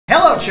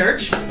Hello,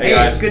 church.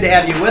 Hey, it's good to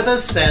have you with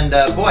us. And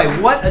boy,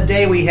 what a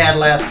day we had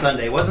last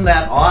Sunday. Wasn't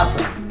that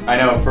awesome? I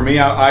know. For me,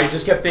 I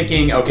just kept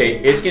thinking, okay,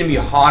 it's going to be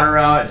hotter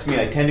out. It's going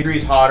to be like 10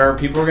 degrees hotter.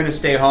 People are going to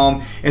stay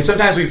home. And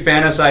sometimes we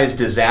fantasize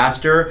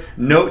disaster.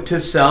 Note to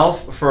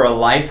self for a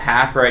life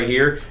hack right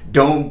here.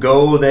 Don't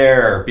go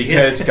there,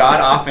 because God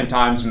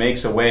oftentimes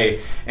makes a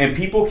way. And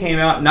people came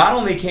out, not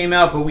only came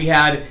out, but we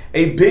had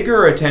a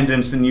bigger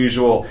attendance than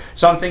usual.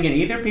 So I'm thinking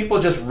either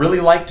people just really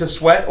like to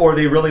sweat or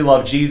they really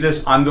love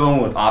Jesus. I'm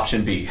going with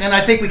option B. And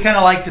I think we kind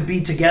of like to be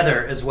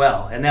together as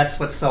well. And that's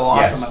what's so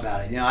awesome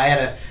about it. You know, I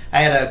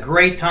had a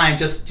great time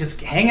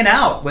just hanging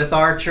out with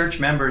our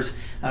church members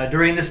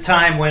during this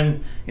time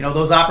when, you know,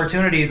 those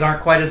opportunities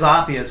aren't quite as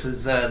obvious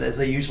as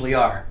they usually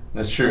are.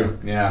 That's true.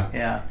 Yeah.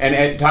 Yeah.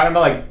 And talking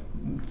about like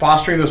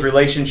fostering those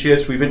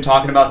relationships, we've been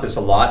talking about this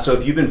a lot. So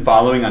if you've been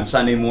following on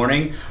Sunday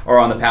morning or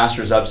on the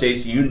pastor's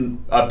updates,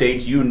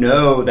 you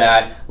know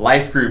that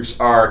life groups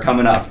are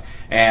coming up.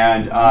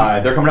 And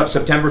they're coming up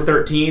September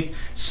 13th.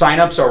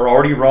 Sign-ups are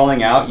already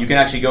rolling out. You can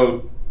actually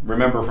go,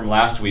 remember from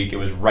last week, it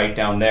was right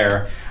down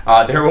there.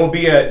 There will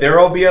be a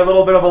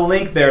little bit of a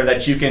link there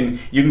that you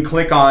can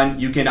click on.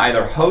 You can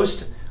either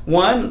host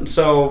one,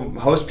 so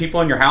host people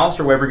in your house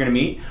or wherever you're going to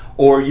meet,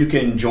 or you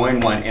can join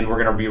one, and we're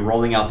going to be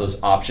rolling out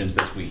those options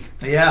this week.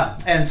 Yeah,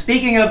 and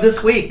speaking of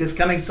this week, this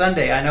coming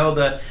Sunday, I know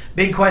the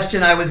big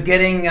question I was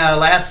getting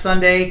last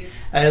Sunday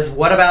is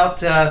what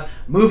about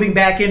moving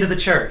back into the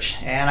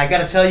church? And I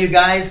got to tell you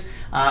guys,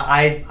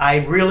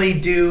 I really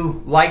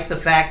do like the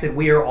fact that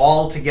we are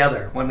all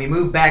together. When we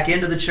move back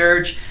into the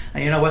church,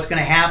 you know, what's going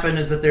to happen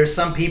is that there's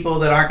some people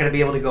that aren't going to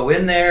be able to go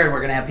in there, and we're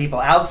going to have people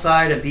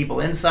outside and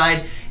people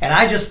inside. And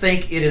I just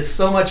think it is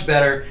so much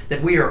better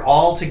that we are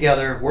all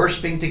together,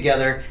 worshiping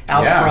together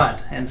out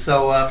front. And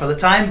so for the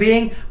time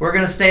being, we're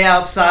going to stay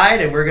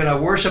outside and we're going to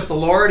worship the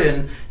Lord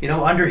and, you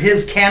know, under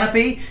His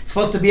canopy. It's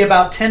supposed to be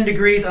about 10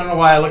 degrees. I don't know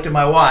why I looked at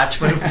my watch,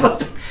 but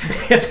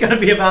it's going to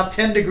be about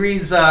 10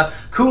 degrees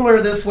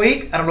cooler this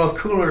week. I don't know if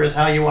cooler is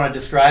how you want to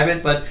describe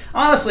it, but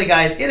honestly,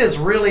 guys, it is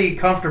really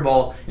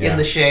comfortable in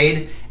the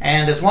shade.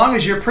 And as long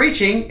as you're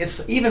preaching,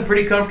 it's even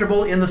pretty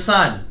comfortable in the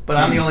sun. But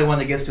I'm the only one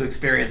that gets to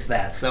experience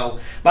that. So,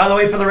 by the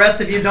way, for the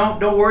rest of you,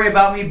 don't worry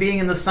about me being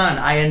in the sun.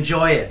 I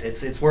enjoy it.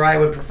 It's where I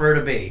would prefer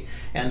to be.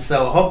 And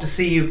so hope to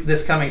see you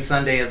this coming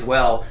Sunday as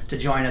well to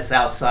join us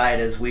outside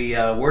as we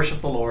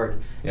worship the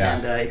Lord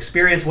and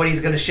experience what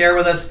He's going to share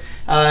with us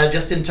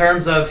just in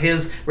terms of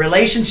His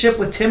relationship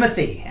with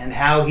Timothy and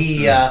how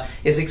he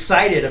is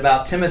excited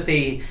about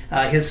Timothy,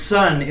 his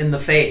son in the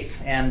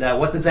faith. And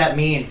what does that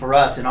mean for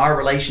us in our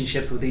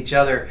relationships with each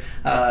other,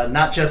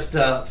 not just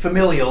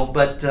familial,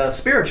 but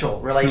spiritual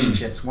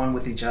relationships, one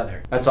with each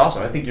other. That's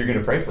awesome. I think you're going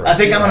to pray for us. I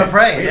think I'm going to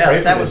pray.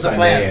 Yes, that was the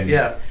plan.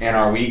 And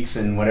our weeks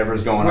and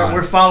whatever's going on.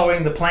 We're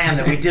following the plan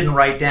that we didn't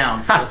write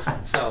down for this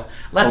one. So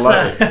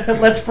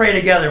let's pray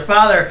together.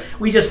 Father,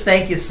 we just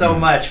thank you so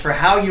much for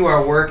how you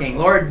are working.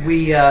 Lord,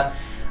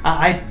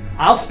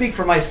 I'll speak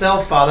for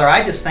myself, Father.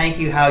 I just thank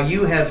you how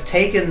you have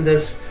taken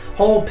this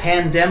whole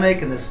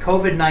pandemic and this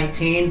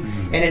COVID-19,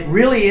 and it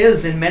really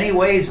is in many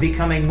ways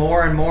becoming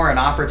more and more an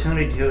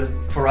opportunity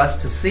for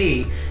us to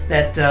see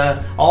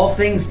that all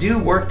things do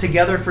work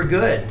together for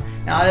good.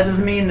 Now, that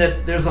doesn't mean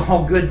that there's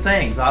all good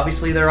things.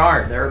 Obviously, there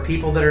aren't. There are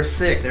people that are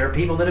sick. There are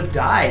people that have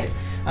died.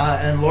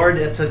 And Lord,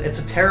 it's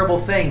a terrible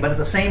thing. But at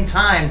the same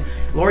time,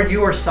 Lord,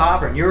 you are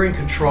sovereign. You're in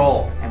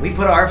control. And we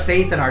put our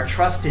faith and our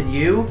trust in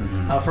you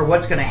for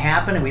what's going to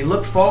happen. And we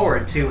look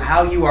forward to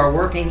how you are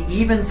working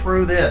even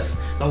through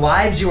this. The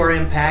lives you are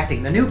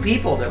impacting, the new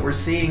people that we're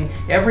seeing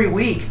every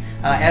week.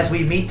 As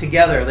we meet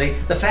together.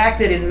 The fact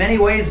that in many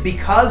ways,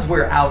 because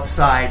we're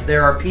outside,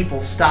 there are people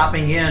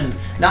stopping in,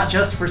 not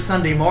just for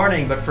Sunday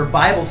morning, but for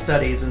Bible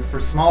studies and for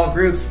small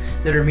groups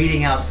that are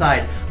meeting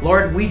outside.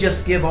 Lord, we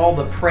just give all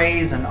the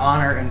praise and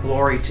honor and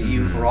glory to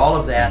you for all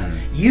of that.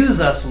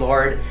 Use us,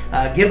 Lord.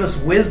 Give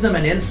us wisdom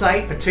and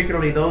insight,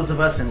 particularly those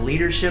of us in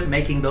leadership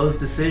making those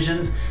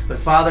decisions. But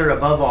Father,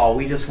 above all,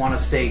 we just want to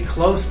stay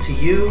close to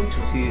you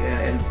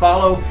and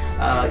follow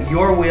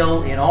your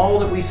will in all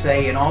that we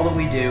say and all that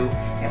we do.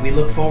 And we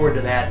look forward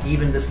to that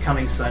even this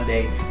coming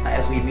Sunday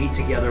as we meet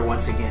together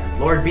once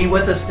again. Lord, be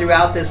with us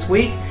throughout this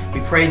week.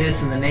 We pray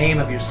this in the name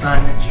of your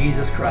Son,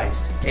 Jesus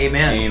Christ.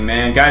 Amen.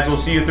 Amen. Guys, we'll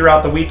see you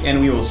throughout the week, and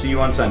we will see you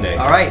on Sunday.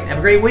 All right. Have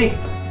a great week.